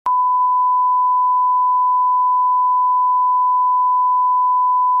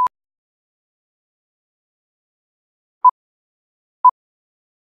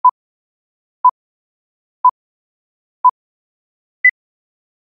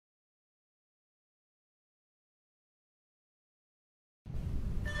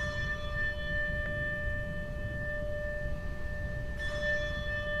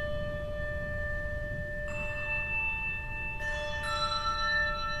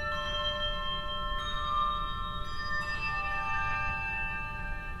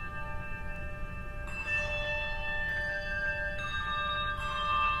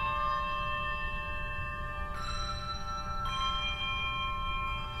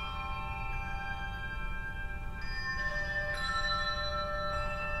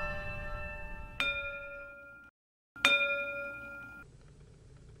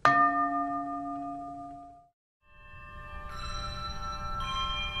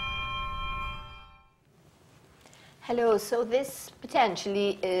Hello, so this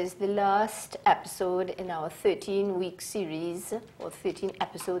potentially is the last episode in our 13-week series, or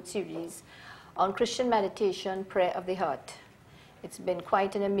 13-episode series, on Christian meditation, prayer of the heart. It's been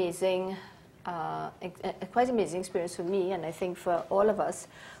quite an amazing, experience for me, and I think for all of us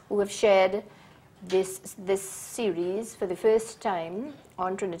who have shared this series for the first time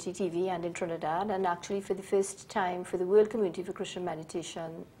on Trinity TV and in Trinidad, and actually for the first time for the World Community for Christian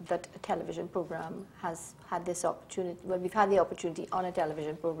Meditation, that a television program has had this opportunity. Well, we've had the opportunity on a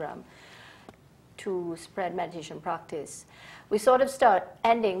television program to spread meditation practice. We sort of start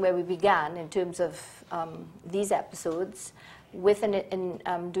ending where we began in terms of these episodes, with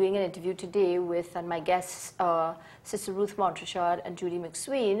doing an interview today with, and my guests are Sister Ruth Montrechard and Judy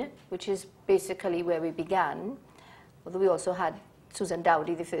McSween, which is basically where we began, although we also had Susan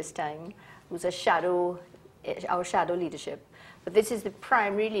Dowdy the first time, who's our shadow leadership. But this is the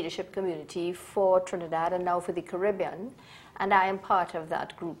primary leadership community for Trinidad and now for the Caribbean, and I am part of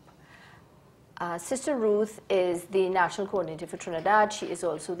that group. Sister Ruth is the National Coordinator for Trinidad. She is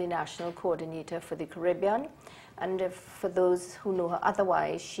also the National Coordinator for the Caribbean. And for those who know her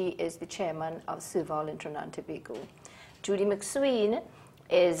otherwise, she is the chairman of Serval in Trinidad and Tobago. Judy McSween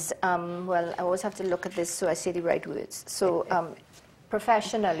is, well, I always have to look at this so I say the right words. So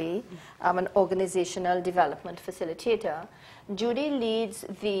professionally, I'm an organizational development facilitator. Judy leads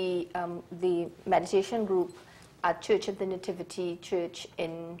the meditation group at Church of the Nativity Church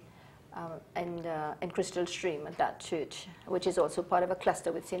in Crystal Stream, at that church, which is also part of a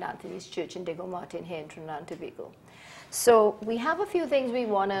cluster with St. Anthony's Church in Diego Martin here in Trinidad and Tobago. So we have a few things we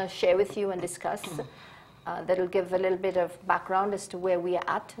want to share with you and discuss that will give a little bit of background as to where we are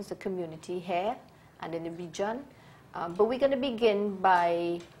at as a community here and in the region. But we're going to begin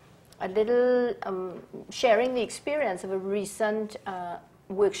by a little sharing the experience of a recent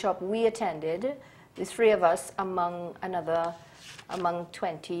workshop we attended, the three of us among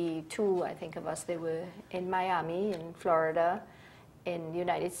 22, I think, of us. They were in Miami, in Florida, in the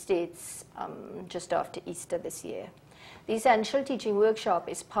United States, just after Easter this year. The Essential Teaching Workshop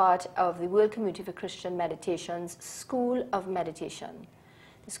is part of the World Community for Christian Meditation's School of Meditation.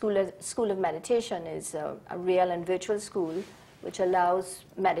 The School of Meditation is a real and virtual school which allows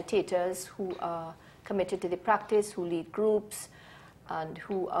meditators who are committed to the practice, who lead groups, and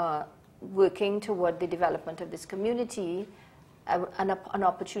who are working toward the development of this community, an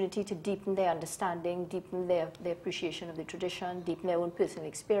opportunity to deepen their understanding, deepen their appreciation of the tradition, deepen their own personal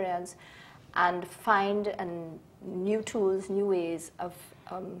experience, and find new tools, new ways of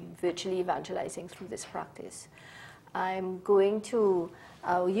virtually evangelizing through this practice. I'm going to,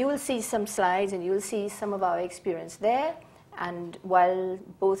 you will see some slides and you will see some of our experience there, and while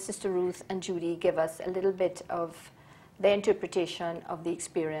both Sister Ruth and Judy give us a little bit of their interpretation of the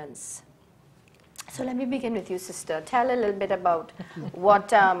experience. So let me begin with you, Sister. Tell a little bit about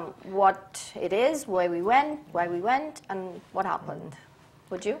what it is, why we went, and what happened.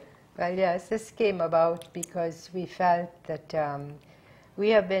 Would you? Well, yes, this came about because we felt that we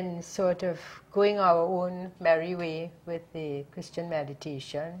have been sort of going our own merry way with the Christian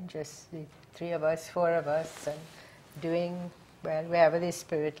meditation, just the three of us, four of us, and doing, well, wherever the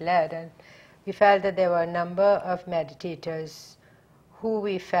Spirit led. And we felt that there were a number of meditators who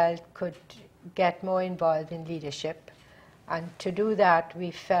we felt could get more involved in leadership. And to do that, we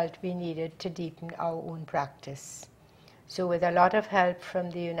felt we needed to deepen our own practice. So with a lot of help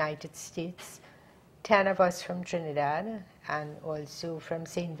from the United States, 10 of us from Trinidad, and also from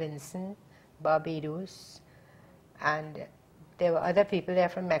St. Vincent, Barbados, and there were other people there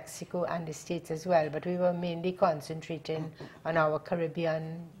from Mexico and the States as well, but we were mainly concentrating on our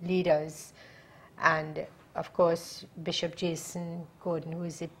Caribbean leaders. And of course, Bishop Jason Gordon, who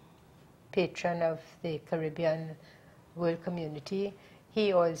is the patron of the Caribbean World Community,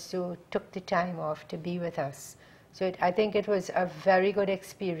 he also took the time off to be with us. So I think it was a very good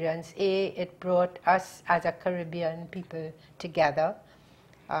experience. It brought us as a Caribbean people together.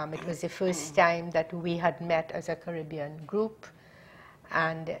 It was the first time that we had met as a Caribbean group,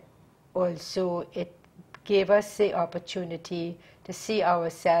 and also it gave us the opportunity to see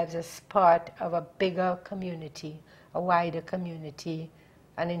ourselves as part of a bigger community, a wider community,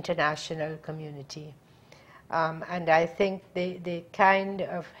 an international community. And I think the kind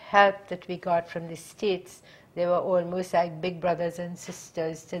of help that we got from the States, they were almost like big brothers and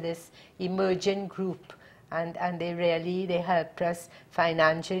sisters to this emerging group, and they helped us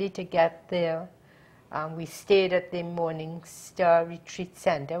financially to get there. We stayed at the Morning Star Retreat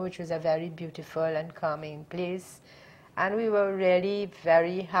Center, which was a very beautiful and calming place, and we were really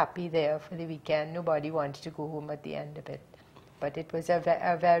very happy there for the weekend. Nobody wanted to go home at the end of it, but it was a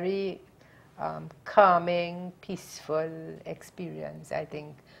very calming, peaceful experience, I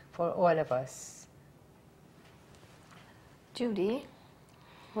think, for all of us. Judy,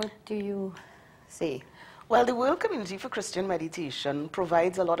 what do you say? Well, the World Community for Christian Meditation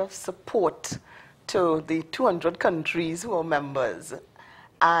provides a lot of support to the 200 countries who are members.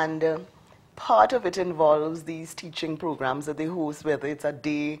 And part of it involves these teaching programs that they host, whether it's a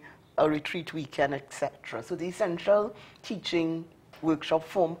day, a retreat weekend, etc. So the essential teaching workshop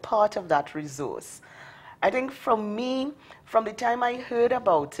form part of that resource. I think from me, from the time I heard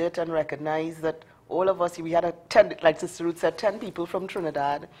about it and recognized that all of us, we had 10, like Sister Ruth said, 10 people from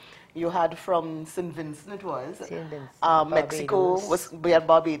Trinidad. You had from St. Vincent, it was. St. Vincent, Mexico was, we had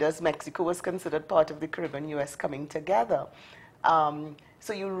Barbados. Mexico was considered part of the Caribbean US coming together.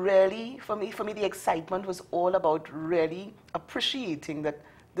 So you really, for me, the excitement was all about really appreciating that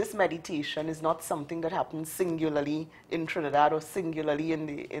this meditation is not something that happens singularly in Trinidad or singularly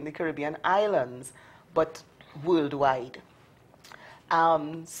in the Caribbean islands, but worldwide.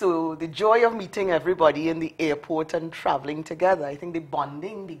 So the joy of meeting everybody in the airport and traveling together, I think the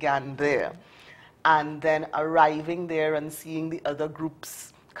bonding began there. And then arriving there and seeing the other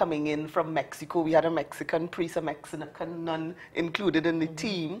groups coming in from Mexico. We had a Mexican priest, a Mexican nun included in the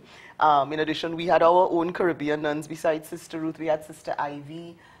team. In addition, we had our own Caribbean nuns. Besides Sister Ruth, we had Sister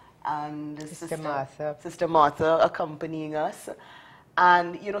Ivy and Sister Martha accompanying us.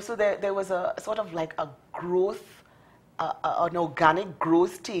 And, you know, so there was a sort of like a growth, an organic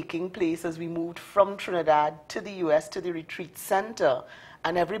growth taking place as we moved from Trinidad to the US to the retreat center,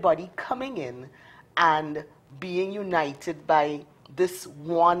 and everybody coming in and being united by this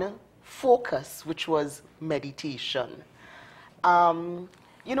one focus, which was meditation.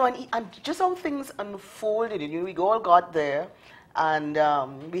 You know, and just how things unfolded. You know, we all got there, and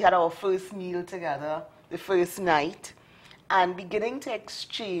we had our first meal together, the first night, and beginning to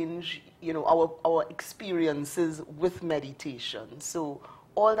exchange, you know, our experiences with meditation. So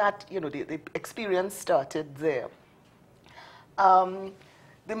all that, you know, the experience started there.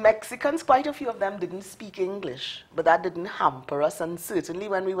 The Mexicans, quite a few of them didn't speak English, but that didn't hamper us. And certainly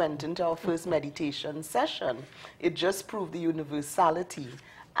when we went into our first meditation session, it just proved the universality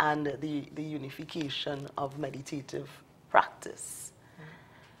and the unification of meditative practice.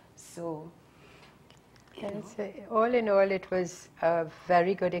 So, all in all, it was a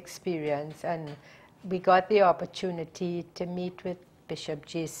very good experience, and we got the opportunity to meet with Bishop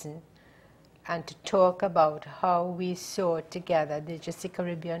Jason and to talk about how we saw together, the Just a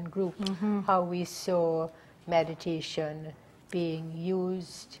Caribbean group, how we saw meditation being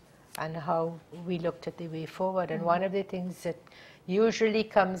used and how we looked at the way forward. And one of the things that usually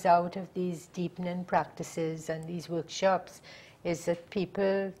comes out of these deepening practices and these workshops is that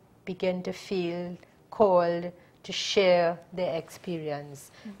people begin to feel called to share their experience.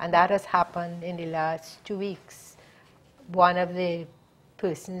 And that has happened in the last 2 weeks. One of the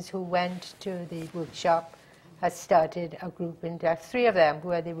persons who went to the workshop has started a group, in fact 3 of them who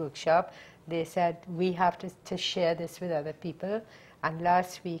were at the workshop. They said, we have to share this with other people. And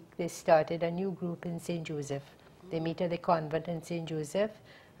last week they started a new group in St. Joseph. They meet at the convent in St. Joseph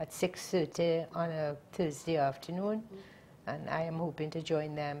at 6:30 on a Thursday afternoon. And I am hoping to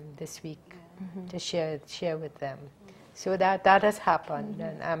join them this week to share with them. So that has happened,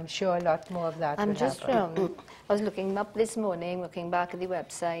 and I'm sure a lot more of that will happen. I was looking up this morning, looking back at the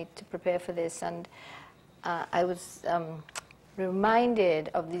website to prepare for this, and I was reminded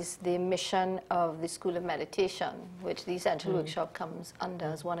of the mission of the School of Meditation, which the Essential Workshop comes under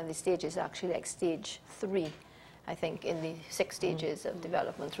as one of the stages, actually like stage 3, I think, in the 6 stages of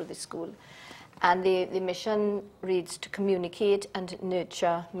development through the school. And the mission reads, to communicate and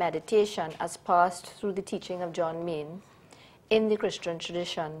nurture meditation as passed through the teaching of John Main in the Christian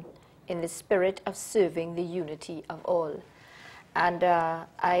tradition, in the spirit of serving the unity of all. And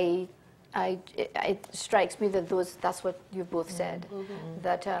it strikes me that that's what you both said,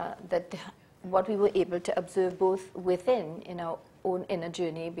 that what we were able to observe both within in our own inner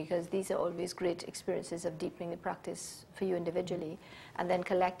journey, because these are always great experiences of deepening the practice for you individually, and then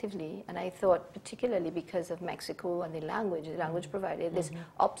collectively. And I thought, particularly because of Mexico and the language provided this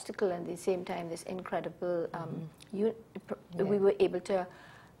obstacle, and at the same time this incredible, we were able to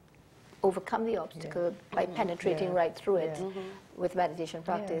overcome the obstacle by penetrating right through it with meditation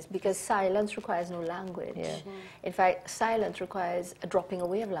practice, because silence requires no language. In fact, silence requires a dropping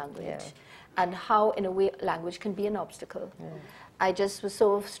away of language, and how, in a way, language can be an obstacle. I just was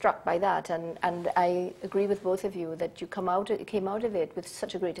so struck by that, and I agree with both of you that you came out of it with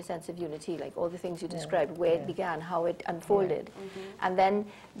such a greater sense of unity, like all the things you described, where it began, how it unfolded, and then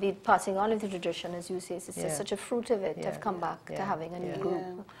the passing on of the tradition, as you say, it's such a fruit of it, of come back to having a new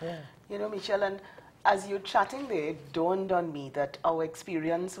group. You know, Michelle, and as you're chatting there, it dawned on me that our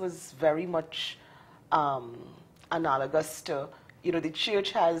experience was very much analogous to, you know, the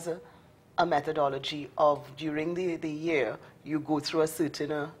church has a methodology of during the year, you go through a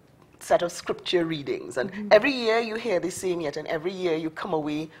certain set of scripture readings. And every year you hear the same yet, and every year you come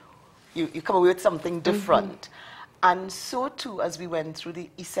away, you come away with something different. And so too, as we went through the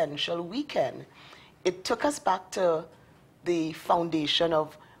Essential Weekend, it took us back to the foundation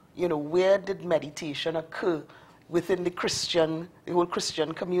of, you know, where did meditation occur within the whole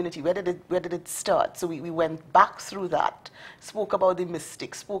Christian community? Where did it start? So we went back through that, spoke about the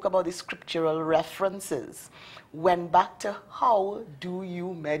mystics, spoke about the scriptural references, went back to how do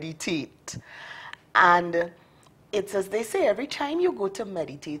you meditate? And it's as they say, every time you go to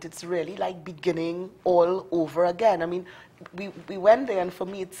meditate, it's really like beginning all over again. I mean, we went there, and for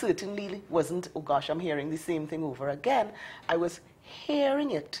me, it certainly wasn't, oh gosh, I'm hearing the same thing over again. I was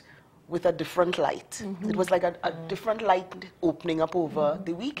hearing it with a different light. It was like a different light opening up over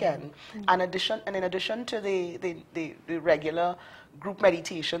the weekend. And in addition to the regular group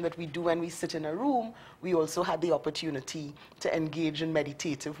meditation that we do when we sit in a room, we also had the opportunity to engage in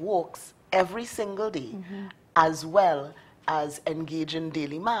meditative walks every single day, as well as engage in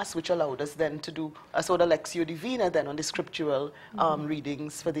daily mass, which allowed us then to do a sort of Lectio Divina then on the scriptural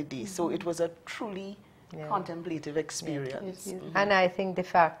readings for the day. So it was a truly contemplative experience. And I think the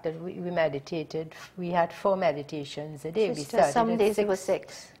fact that we meditated, we had 4 meditations a day. We started some at days 6. it was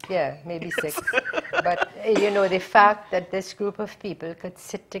 6. Yeah, maybe 6. But, you know, the fact that this group of people could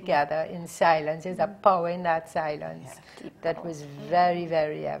sit together in silence, there's a power in that silence that was very,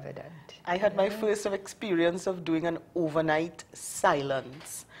 very evident. I had my first experience of doing an overnight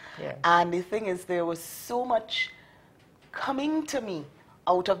silence. Yeah. And the thing is, there was so much coming to me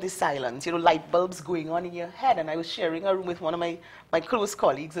out of the silence, you know, light bulbs going on in your head. And I was sharing a room with one of my close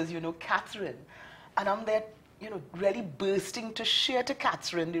colleagues, as you know, Catherine. And I'm there, you know, really bursting to share to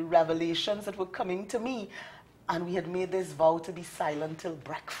Catherine the revelations that were coming to me. And we had made this vow to be silent till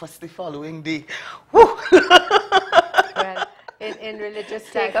breakfast the following day. Woo! Well, in religious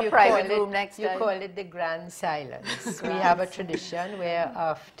Take life, a private room next you time. call it the grand silence. We have a tradition where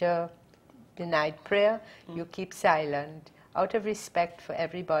after the night prayer, you keep silent out of respect for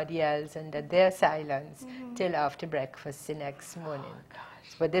everybody else and that their silence till after breakfast the next morning.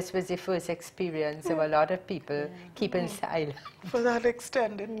 But this was the first experience of a lot of people keeping silent. For that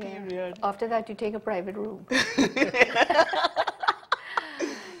extended period. After that, you take a private room.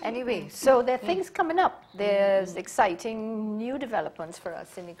 Anyway, so there are things coming up. There's exciting new developments for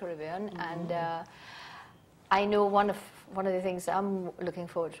us in the Caribbean, and I know one of the things I'm looking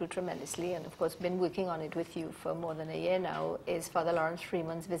forward to tremendously, and of course been working on it with you for more than a year now, is Father Lawrence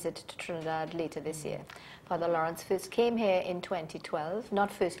Freeman's visit to Trinidad later this year. Father Lawrence first came here in 2012,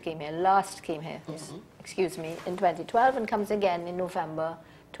 not first came here, last came here, excuse me, in 2012, and comes again in November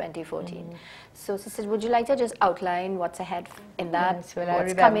 2014. So, Sister, would you like to just outline what's ahead in that? Yes, well, I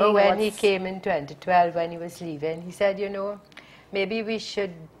remember when he came in 2012, when he was leaving, he said, you know, maybe we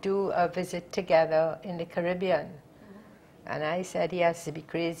should do a visit together in the Caribbean. And I said he has to be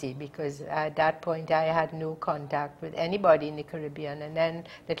crazy, because at that point I had no contact with anybody in the Caribbean. And then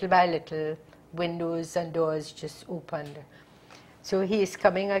little by little, windows and doors just opened. So he is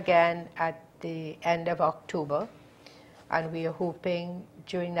coming again at the end of October. And we are hoping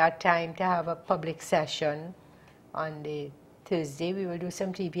during that time to have a public session on the Thursday. We will do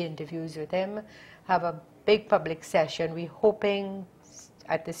some TV interviews with him, have a big public session. We're hoping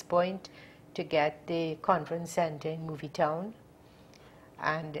at this point to get the conference center in Movietown,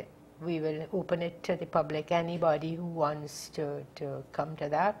 and we will open it to the public, anybody who wants to come to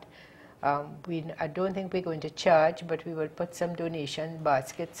that. I don't think we're going to charge, but we will put some donation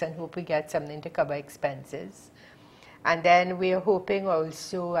baskets and hope we get something to cover expenses. And then we are hoping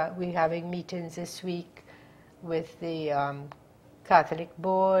also, we're having meetings this week with the Catholic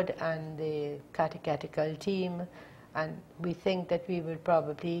Board and the catechetical team, and we think that we will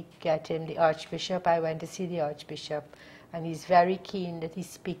probably get him the Archbishop. I went to see the Archbishop, and he's very keen that he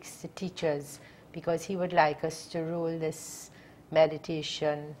speaks to teachers, because he would like us to roll this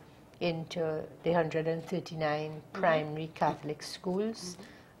meditation into the 139 primary Catholic schools.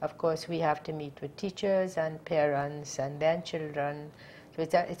 Of course, we have to meet with teachers and parents and then children. So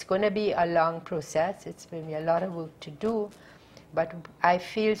it's going to be a long process. It's going to be a lot of work to do. But I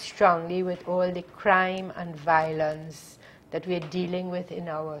feel strongly, with all the crime and violence that we're dealing with in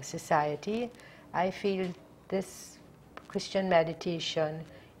our society, I feel this Christian meditation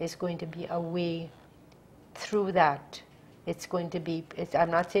is going to be a way through that. It's going to be,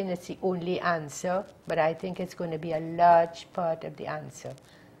 I'm not saying it's the only answer, but I think it's going to be a large part of the answer.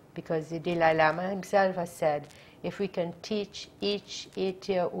 because the Dalai Lama himself has said, if we can teach each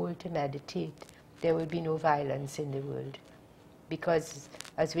 8-year-old to meditate, there will be no violence in the world. Because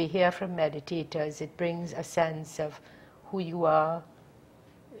as we hear from meditators, it brings a sense of who you are.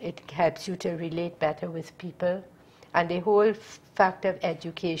 It helps you to relate better with people. And the whole fact of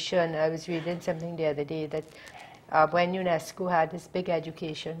education, I was reading something the other day that when UNESCO had this big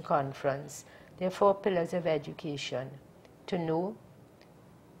education conference, there are 4 pillars of education: to know,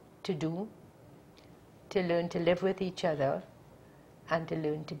 to do, to learn to live with each other, and to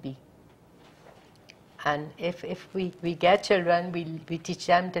learn to be. And if we get children, we teach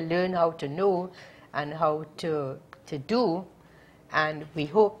them to learn how to know and how to do, and we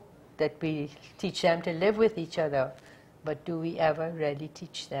hope that we teach them to live with each other, but do we ever really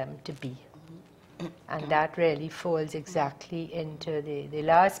teach them to be? And that really falls exactly into the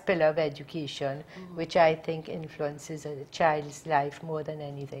last pillar of education, which I think influences a child's life more than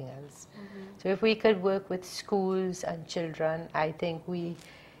anything else. So if we could work with schools and children, I think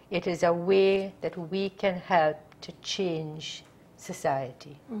it is a way that we can help to change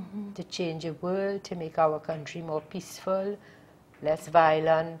society, to change the world, to make our country more peaceful, less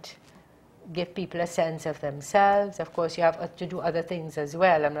violent, give people a sense of themselves. Of course, you have to do other things as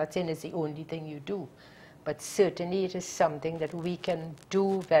well. I'm not saying it's the only thing you do, but certainly it is something that we can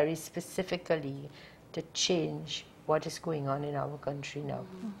do very specifically to change what is going on in our country now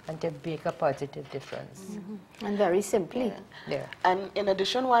and to make a positive difference. And very simply. Yeah. And in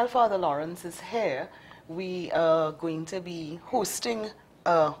addition, while Father Lawrence is here, we are going to be hosting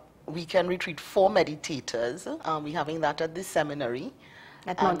a weekend retreat for meditators. We're having that at the seminary.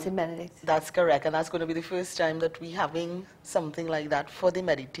 At Mount St. Benedict. That's correct, and that's going to be the first time that we're having something like that for the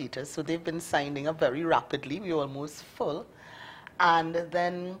meditators. So they've been signing up very rapidly. We're almost full. And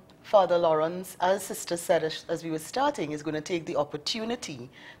then Father Lawrence, as Sister said as we were starting, is going to take the opportunity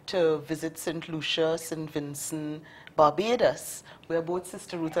to visit St. Lucia, St. Vincent, Barbados, where both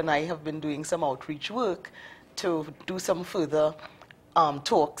Sister Ruth and I have been doing some outreach work to do some further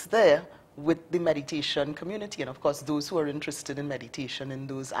talks there with the meditation community, and of course those who are interested in meditation in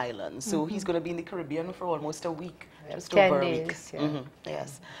those islands. So he's going to be in the Caribbean for almost a week, just 10 over days, a week.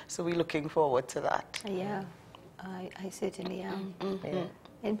 Yes, so we're looking forward to that. Yeah, I certainly am. Yeah.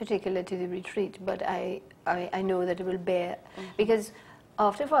 In particular to the retreat, but I know that it will bear, because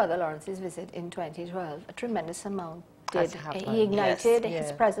after Father Lawrence's visit in 2012, a tremendous amount Has did. happened. He ignited Yes.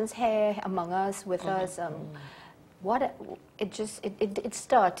 his Yeah. presence here among us, with us. It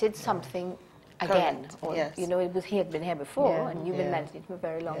started something again. Correct, Or, yes. you know, he had been here before, Yeah, and you've been yeah. meditating for a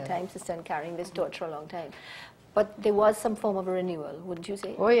very long Yeah. time, Sister, and carrying this torch for a long time. But there was some form of a renewal, wouldn't you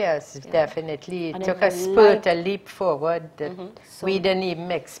say? Oh yes, definitely. It And took I a spurt, like- a leap forward that So- we didn't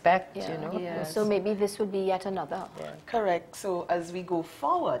even expect, Yeah, you know. yeah. Yes. So maybe this would be yet another. Correct. So as we go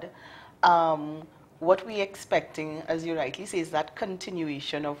forward, what we're expecting, as you rightly say, is that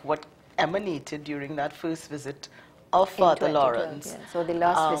continuation of what emanated during that first visit of In Father 2012, Lawrence. yeah. So the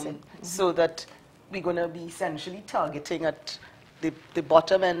last visit. So that we're going to be essentially targeting at the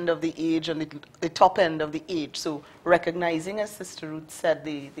bottom end of the age and the top end of the age. So recognizing, as Sister Ruth said,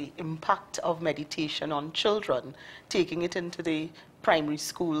 the impact of meditation on children, taking it into the primary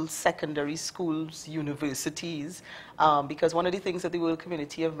schools, secondary schools, universities, because one of the things that the World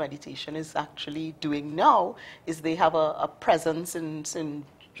Community of Meditation is actually doing now is they have a presence in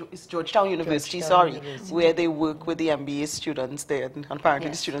it's Georgetown University, University. where they work with the MBA students there, and apparently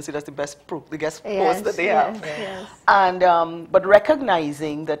the Yes. students say that's the best post Yes, that they yes, have. yes. And but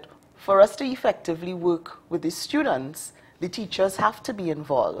recognizing that for us to effectively work with the students, the teachers have to be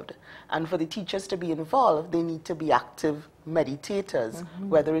involved, and for the teachers to be involved, they need to be active meditators,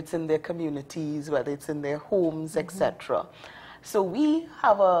 whether it's in their communities, whether it's in their homes, etc. So we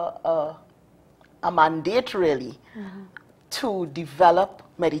have a mandate really to develop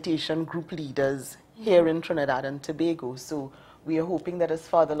meditation group leaders here in Trinidad and Tobago. So we are hoping that as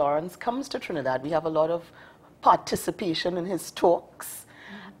Father Lawrence comes to Trinidad, we have a lot of participation in his talks,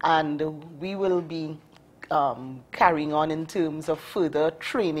 and we will be carrying on in terms of further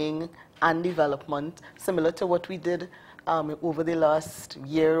training and development, similar to what we did over the last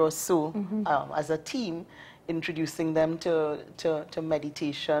year or so as a team, introducing them to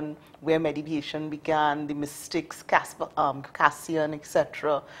meditation, where meditation began, the mystics, Cassian,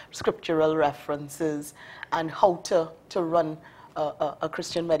 etc., scriptural references, and how to run a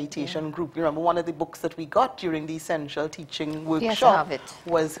Christian meditation group. You remember one of the books that we got during the Essential Teaching workshop have it.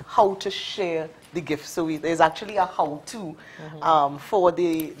 was how to share the gift. So there's actually a how-to for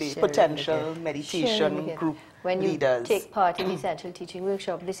the Sharing the potential gift. Sharing the meditation gift. group when you leaders. take part in the Essential Teaching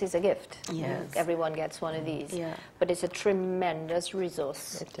Workshop, this is a gift. Yes. Everyone gets one of these. Yeah. But it's a tremendous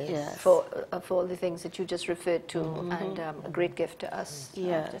resource It is. Yes. for all the things that you just referred to, and a great gift to us.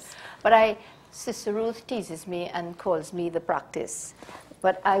 Yes. But Sister Ruth teases me and calls me the practice.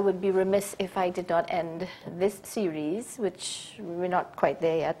 But I would be remiss if I did not end this series, which we're not quite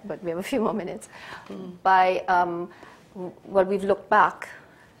there yet, but we have a few more minutes, by, well, we've looked back.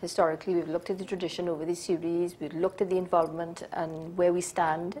 Historically, we've looked at the tradition over this series, we've looked at the involvement and where we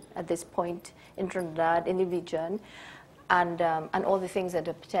stand at this point in Trinidad, in the region, and all the things that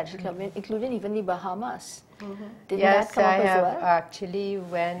are potentially coming, including even the Bahamas. Didn't Yes, that come I up have as well? actually,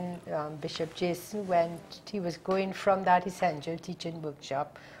 when Bishop Jason went, he was going from that Essential Teaching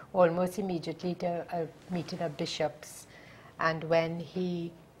Workshop almost immediately to a meeting of bishops. And when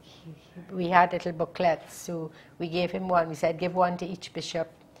we had little booklets, so we gave him one. We said, give one to each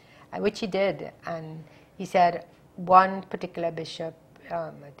bishop, which he did. And he said, one particular bishop,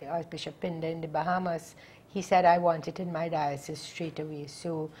 Archbishop Pinder in the Bahamas, he said, I want it in my diocese straight away.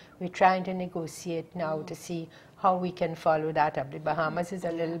 So we're trying to negotiate now to see how we can follow that up. The Bahamas is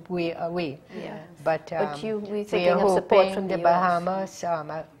a little way away. Yeah. But, we're we thinking are of support hoping from the the US.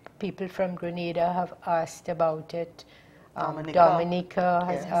 Bahamas, people from Grenada have asked about it. Dominica.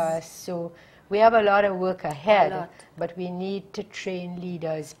 Has Yes. asked. So we have a lot of work ahead, lot. but we need to train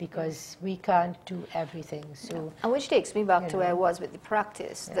leaders because we can't do everything. So And which takes me back to where I know. was with the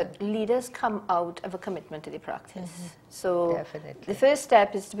practice, that leaders come out of a commitment to the practice. So Definitely. the first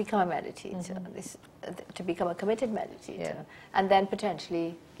step is to become a meditator, to become a committed meditator. Yeah. And then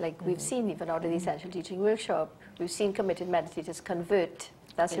potentially, like we've seen even out of the Essential Teaching Workshop, we've seen committed meditators convert,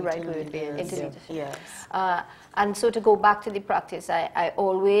 that's the right word, Yes. into leadership. Yes. And so to go back to the practice, I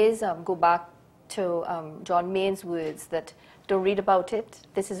always go back to John Main's words that don't read about it.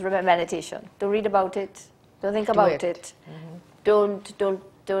 This is meditation. Don't read about it. Don't think about it. Don't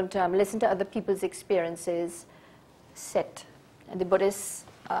listen to other people's experiences. Sit. And the Buddhists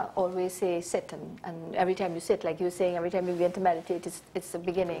always say sit, and every time you sit, like you were saying, every time you begin to meditate, it's the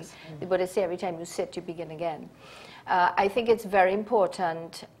beginning. The Buddhists say every time you sit, you begin again. I think it's very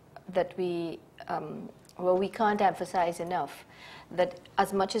important that we can't emphasize enough that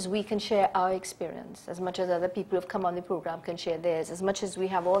as much as we can share our experience, as much as other people who have come on the program can share theirs, as much as we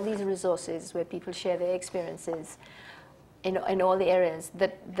have all these resources where people share their experiences in all the areas,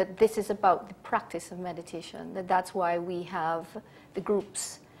 that this is about the practice of meditation, that's why we have the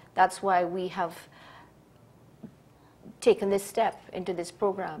groups, that's why we have taken this step into this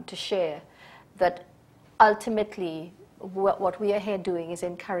program to share that ultimately what we are here doing is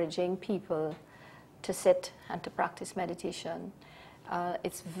encouraging people to sit and to practice meditation.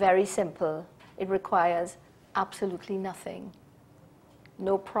 It's very simple. It requires absolutely nothing.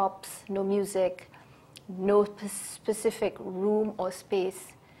 No props, no music, no specific room or space.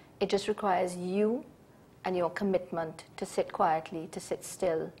 It just requires you and your commitment to sit quietly, to sit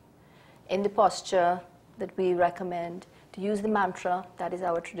still, in the posture that we recommend, to use the mantra, that is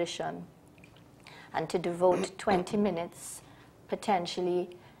our tradition, and to devote 20 minutes,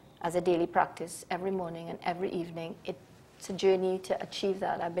 potentially, as a daily practice every morning and every evening. It's a journey to achieve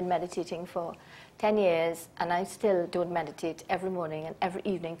that. I've been meditating for 10 years, and I still don't meditate every morning and every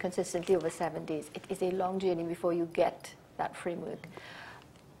evening consistently over 7 days. It is a long journey before you get that framework.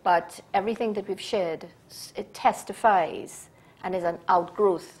 But everything that we've shared, it testifies and is an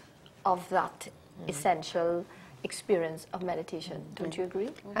outgrowth of that essential experience of meditation. Don't you agree?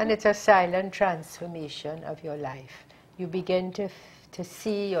 And it's a silent transformation of your life. You begin to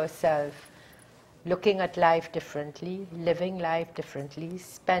see yourself looking at life differently, living life differently,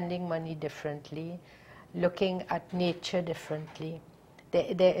 spending money differently, looking at nature differently.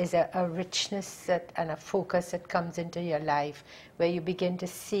 There is a richness and a focus that comes into your life where you begin to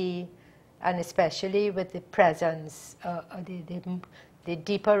see, and especially with the presence, the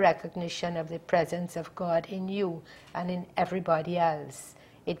deeper recognition of the presence of God in you and in everybody else.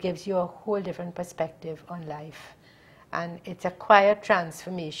 It gives you a whole different perspective on life. And it's a quiet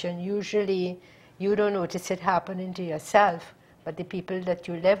transformation. Usually you don't notice it happening to yourself, but the people that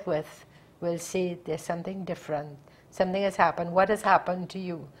you live with will say there's something different. Something has happened. What has happened to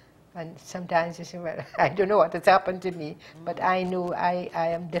you? And sometimes you say, well, I don't know what has happened to me, but I know I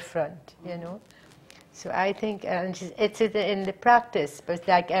am different, you know. So I think it's in the practice, but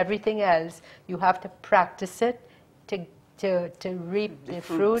like everything else, you have to practice it to reap the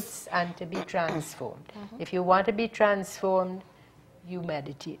fruits and to be transformed. If you want to be transformed, you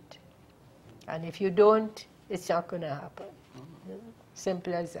meditate. And if you don't, it's not going to happen.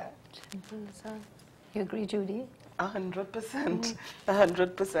 Simple as that. Simple as that. You agree, Judy? 100%,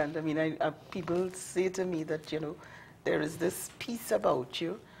 100%. I mean, people say to me that, there is this peace about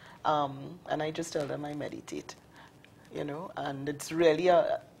you, and I just tell them I meditate, and it's really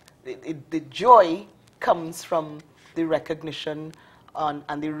the joy comes from the recognition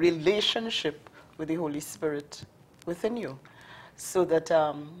and the relationship with the Holy Spirit within you, so that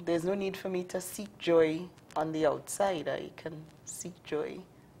there's no need for me to seek joy on the outside. I can seek joy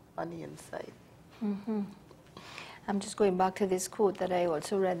on the inside. Mm-hmm. I'm just going back to this quote that I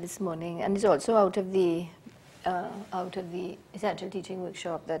also read this morning, and it's also out of the Essential Teaching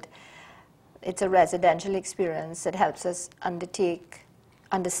Workshop, that it's a residential experience that helps us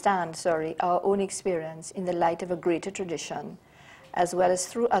understand our own experience in the light of a greater tradition, as well as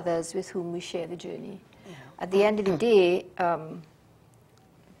through others with whom we share the journey. Yeah. At the end of the day,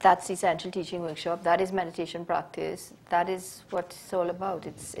 that's the Essential Teaching Workshop. That is meditation practice. That is what it's all about.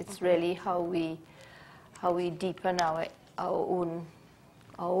 It's really how we deepen our own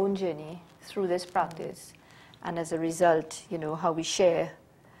journey through this practice, and as a result, how we share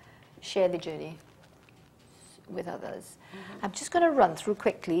the journey with others. Mm-hmm. I'm just going to run through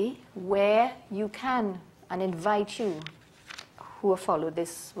quickly where you can, and invite you who have followed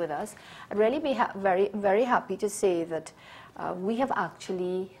this with us. I'd really be very, very happy to say that we have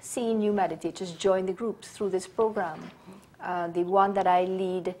actually seen new meditators join the groups through this program. The one that I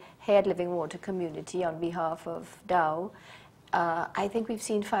lead here at Living Water Community on behalf of Dow, I think we've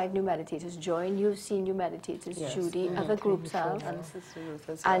seen 5 new meditators join. You've seen new meditators, yes. Judy. Mm-hmm. Other groups have. And Sister Ruth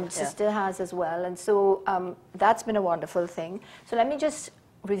as well. And Sister has as well. And so that's been a wonderful thing. So let me just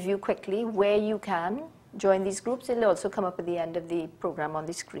review quickly where you can join these groups. It'll also come up at the end of the program on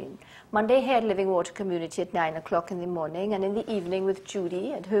the screen. Monday here at Living Water Community at 9 o'clock in the morning, and in the evening with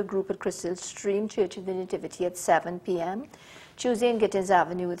Judy at her group at Crystal Stream Church of the Nativity at 7 p.m. Tuesday in Gittins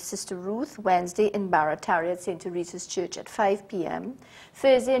Avenue with Sister Ruth. Wednesday in Barataria at St. Teresa's Church at 5 p.m.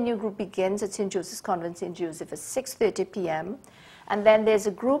 Thursday, a new group begins at St. Joseph's Convent, St. Joseph at 6:30 p.m. And then there's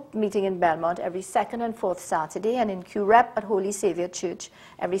a group meeting in Belmont every 2nd and 4th Saturday, and in QREP at Holy Saviour Church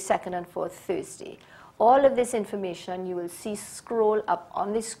every 2nd and 4th Thursday. All of this information you will see scroll up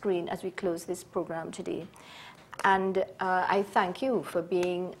on the screen as we close this program today. And I thank you for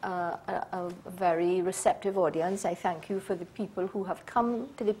being a very receptive audience. I thank you for the people who have come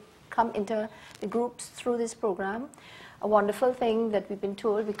into the groups through this program. A wonderful thing that we've been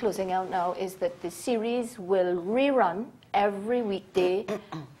told, we're closing out now, is that the series will rerun every weekday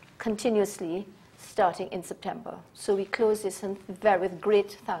continuously starting in September. So we close this with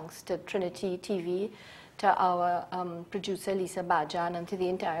great thanks to Trinity TV, to our producer Lisa Bajan, and to the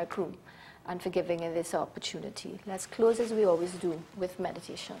entire crew, and for giving us this opportunity. Let's close as we always do with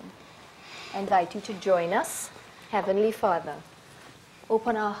meditation. I invite you to join us. Heavenly Father,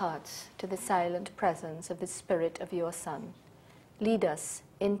 open our hearts to the silent presence of the Spirit of your Son. Lead us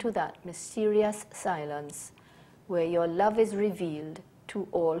into that mysterious silence where your love is revealed to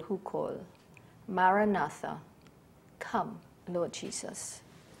all who call. Maranatha, come, Lord Jesus.